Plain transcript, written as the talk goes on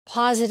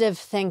positive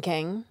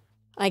thinking,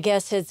 I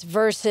guess it's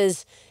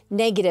versus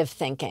negative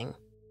thinking.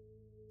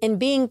 And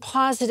being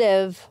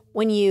positive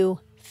when you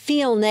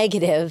feel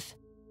negative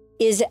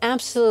is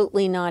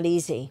absolutely not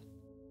easy.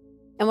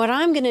 And what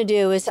I'm going to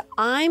do is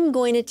I'm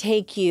going to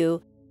take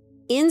you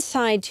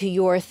inside to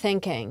your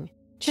thinking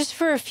just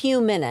for a few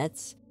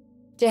minutes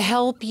to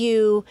help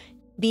you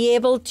be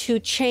able to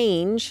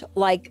change,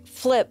 like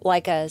flip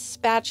like a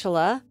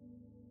spatula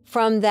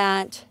from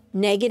that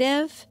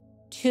negative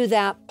to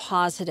that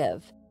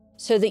positive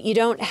so that you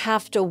don't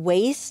have to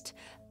waste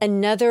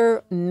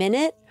another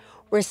minute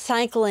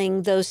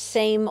recycling those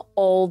same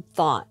old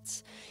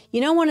thoughts.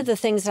 You know, one of the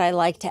things that I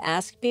like to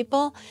ask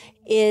people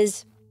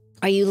is,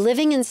 are you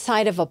living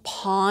inside of a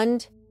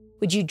pond?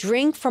 Would you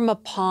drink from a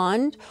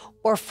pond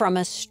or from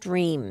a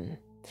stream?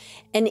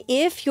 And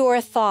if your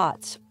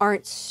thoughts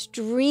aren't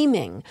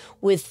streaming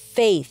with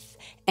faith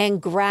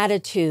and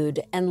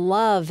gratitude and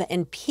love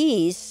and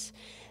peace,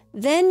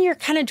 then you're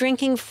kind of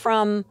drinking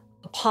from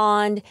a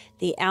pond,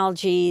 the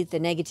algae, the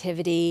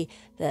negativity,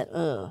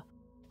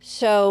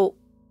 So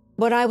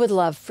what I would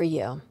love for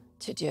you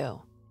to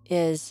do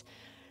is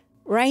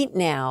right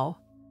now,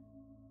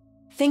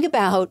 think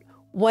about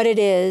what it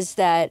is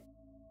that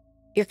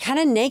you're kind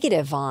of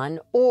negative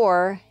on,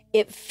 or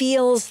it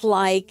feels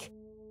like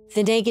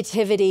the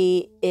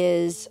negativity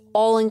is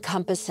all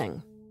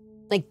encompassing.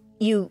 Like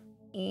you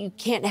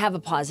can't have a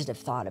positive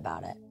thought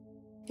about it.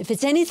 If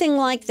it's anything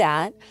like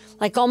that,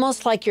 like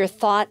almost like your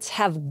thoughts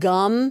have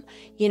gum,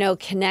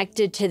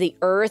 connected to the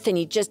earth, and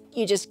you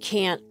just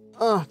can't,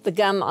 the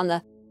gum on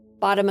the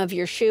bottom of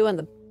your shoe and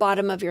the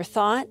bottom of your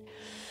thought,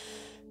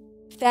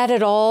 if that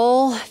at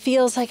all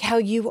feels like how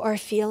you are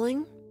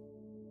feeling,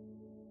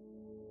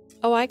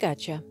 oh, I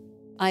got you.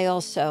 I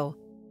also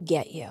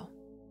get you.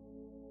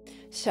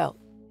 So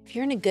if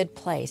you're in a good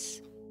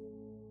place,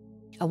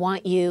 I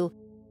want you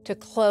to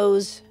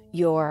close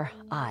your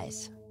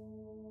eyes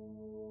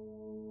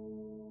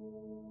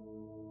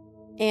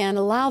and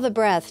allow the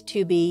breath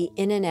to be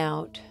in and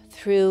out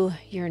through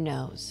your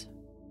nose.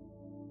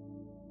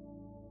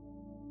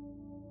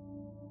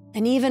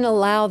 And even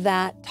allow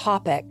that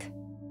topic,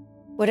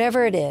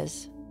 whatever it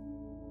is,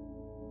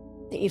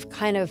 that you've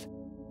kind of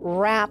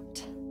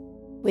wrapped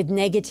with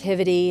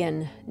negativity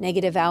and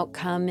negative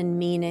outcome and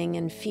meaning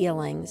and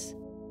feelings,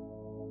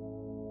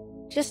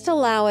 just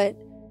allow it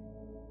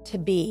to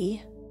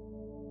be,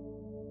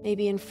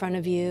 maybe in front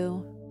of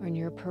you or in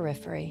your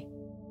periphery.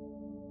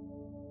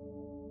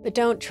 But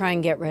don't try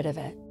and get rid of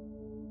it.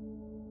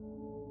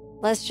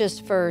 Let's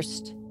just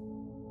first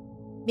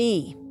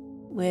be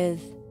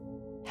with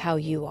how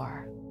you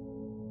are.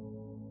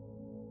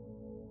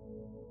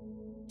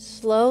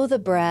 Slow the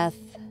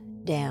breath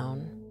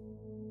down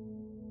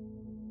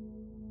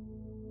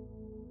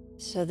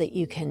so that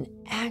you can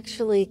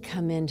actually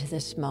come into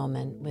this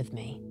moment with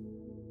me.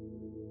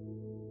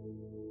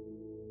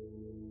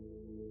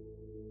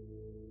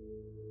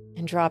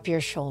 And drop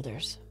your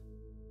shoulders.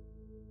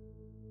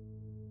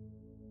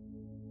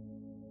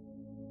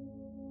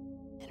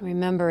 And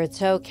remember,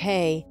 it's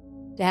okay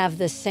to have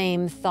the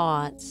same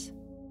thoughts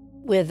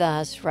with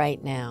us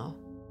right now.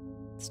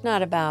 It's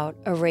not about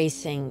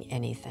erasing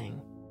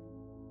anything.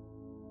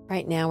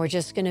 Right now, we're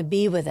just going to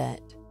be with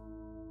it,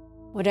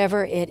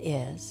 whatever it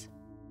is.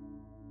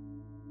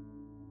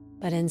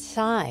 But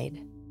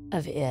inside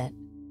of it,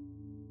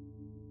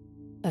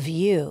 of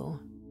you,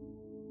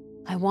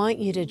 I want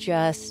you to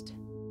just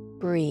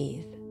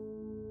breathe.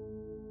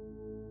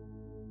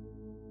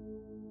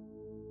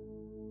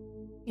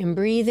 And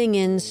breathing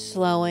in,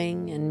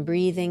 slowing, and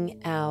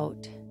breathing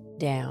out,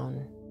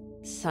 down,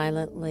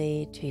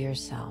 silently to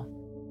yourself.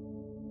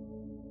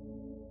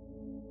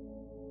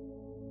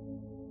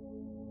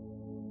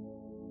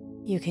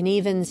 You can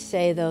even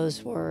say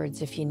those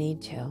words if you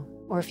need to,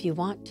 or if you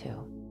want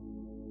to.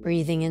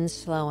 Breathing in,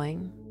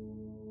 slowing,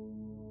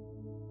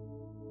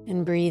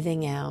 and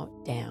breathing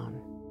out,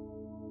 down.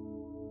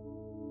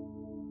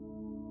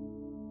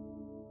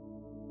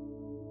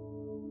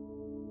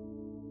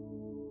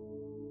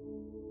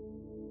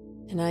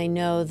 And I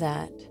know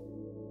that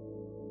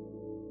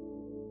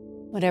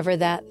whatever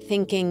that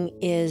thinking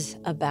is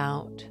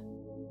about,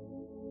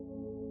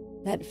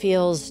 that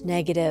feels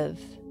negative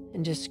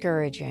and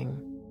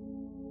discouraging,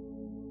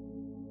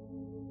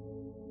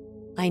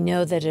 I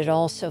know that it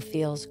also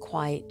feels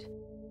quite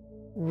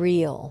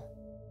real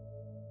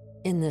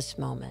in this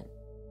moment.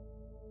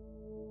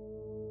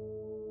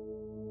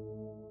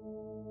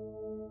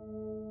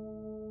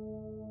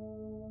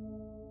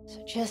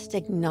 So just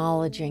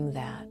acknowledging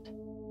that.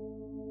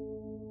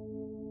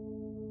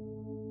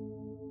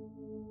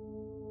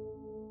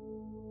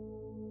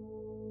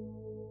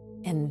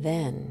 And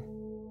then,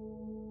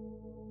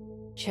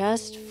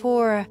 just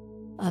for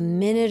a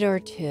minute or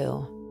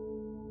two,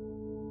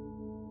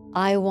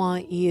 I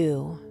want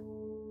you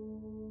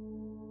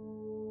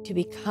to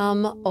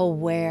become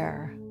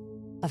aware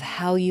of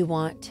how you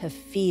want to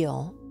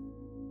feel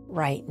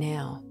right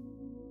now.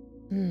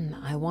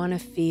 I want to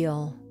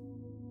feel.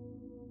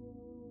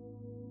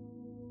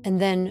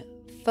 And then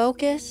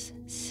focus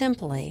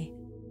simply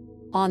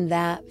on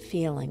that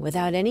feeling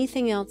without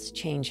anything else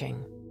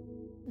changing.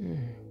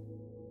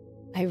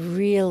 I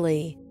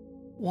really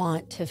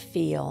want to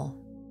feel.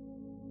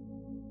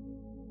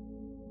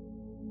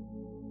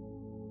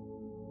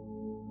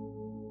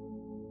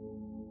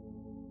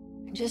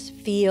 Just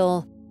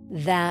feel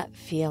that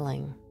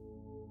feeling.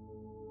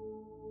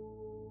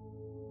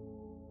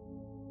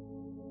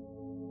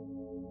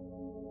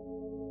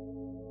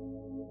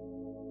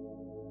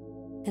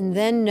 And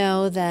then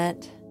know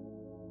that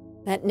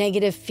that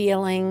negative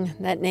feeling,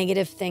 that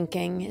negative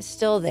thinking is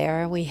still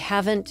there. We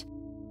haven't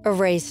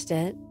erased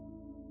it.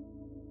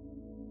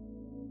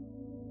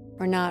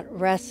 We're not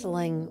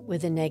wrestling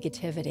with the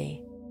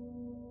negativity.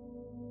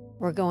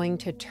 We're going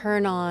to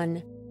turn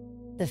on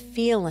the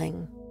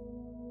feeling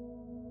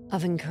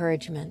of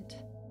encouragement,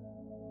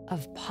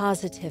 of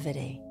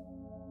positivity.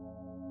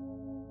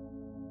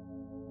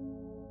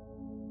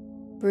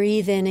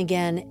 Breathe in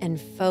again and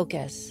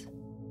focus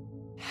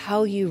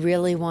how you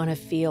really want to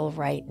feel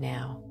right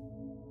now.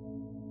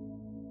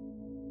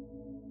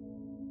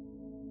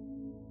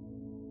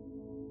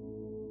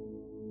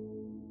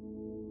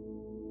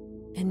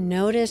 And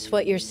notice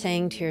what you're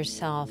saying to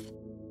yourself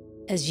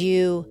as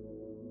you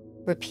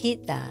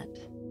repeat that.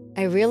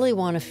 I really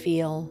want to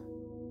feel.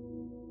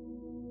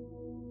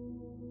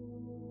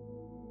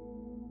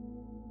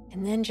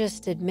 And then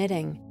just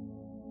admitting,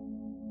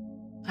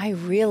 I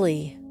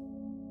really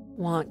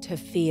want to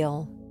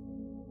feel.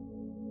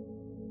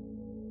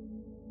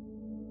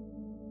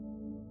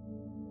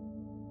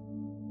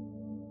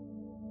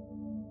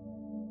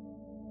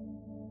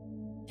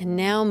 And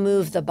now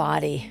move the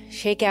body,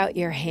 shake out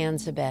your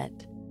hands a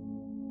bit,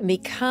 and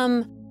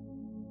become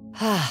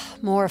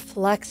more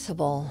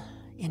flexible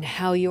in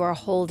how you are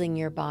holding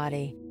your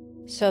body.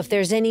 So if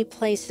there's any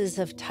places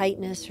of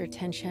tightness or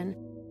tension,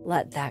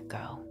 let that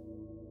go.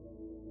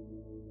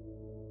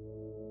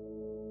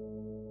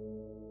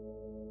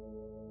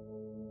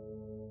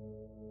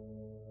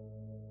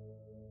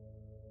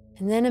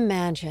 And then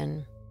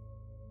imagine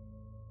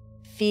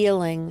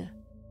feeling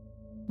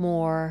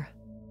more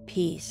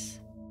peace.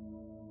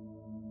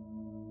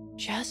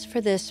 Just for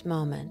this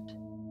moment.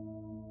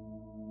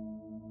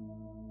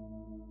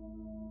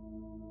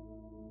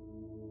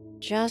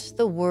 Just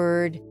the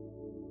word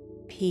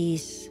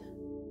peace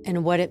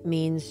and what it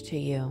means to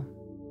you.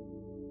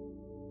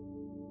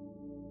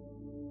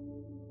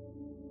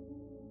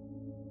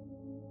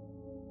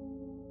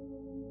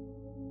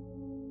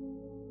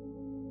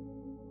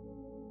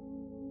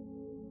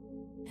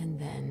 And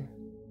then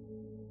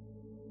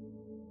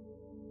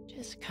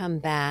just come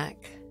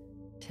back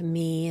to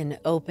me and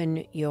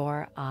open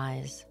your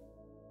eyes.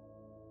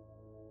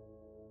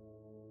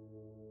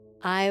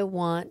 I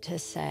want to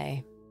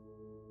say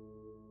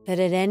that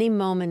at any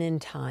moment in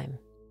time,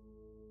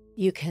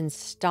 you can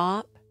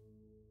stop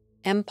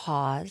and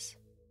pause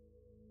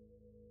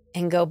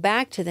and go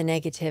back to the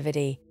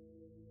negativity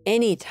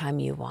anytime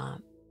you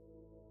want.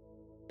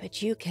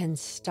 But you can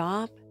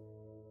stop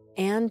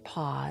and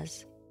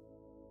pause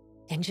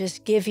and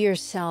just give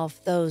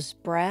yourself those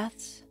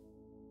breaths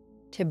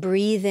to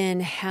breathe in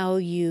how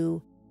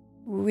you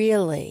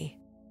really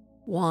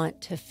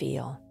want to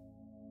feel.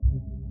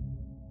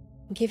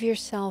 Give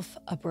yourself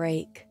a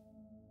break.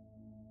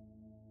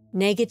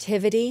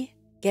 Negativity,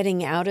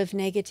 getting out of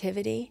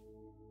negativity,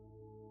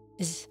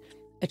 is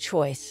a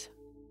choice.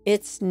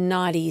 It's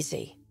not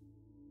easy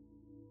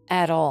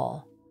at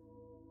all.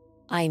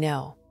 I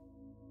know.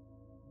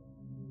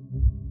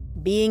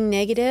 Being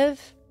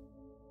negative,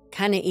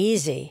 kind of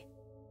easy,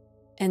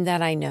 and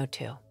that I know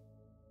too.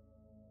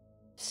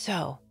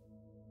 So,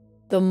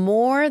 the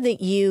more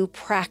that you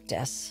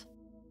practice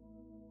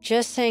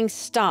just saying,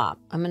 stop,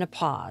 I'm going to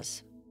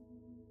pause,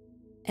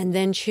 and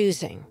then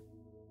choosing,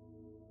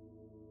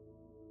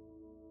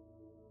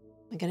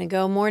 I'm going to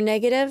go more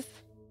negative,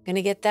 I'm going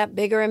to get that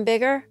bigger and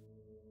bigger,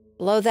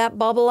 blow that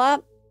bubble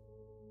up,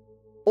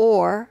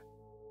 or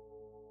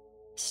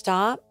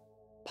stop,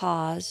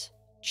 pause,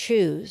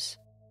 choose,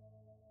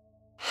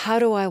 how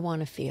do I want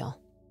to feel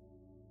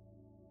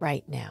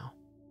right now?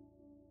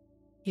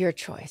 Your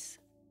choice.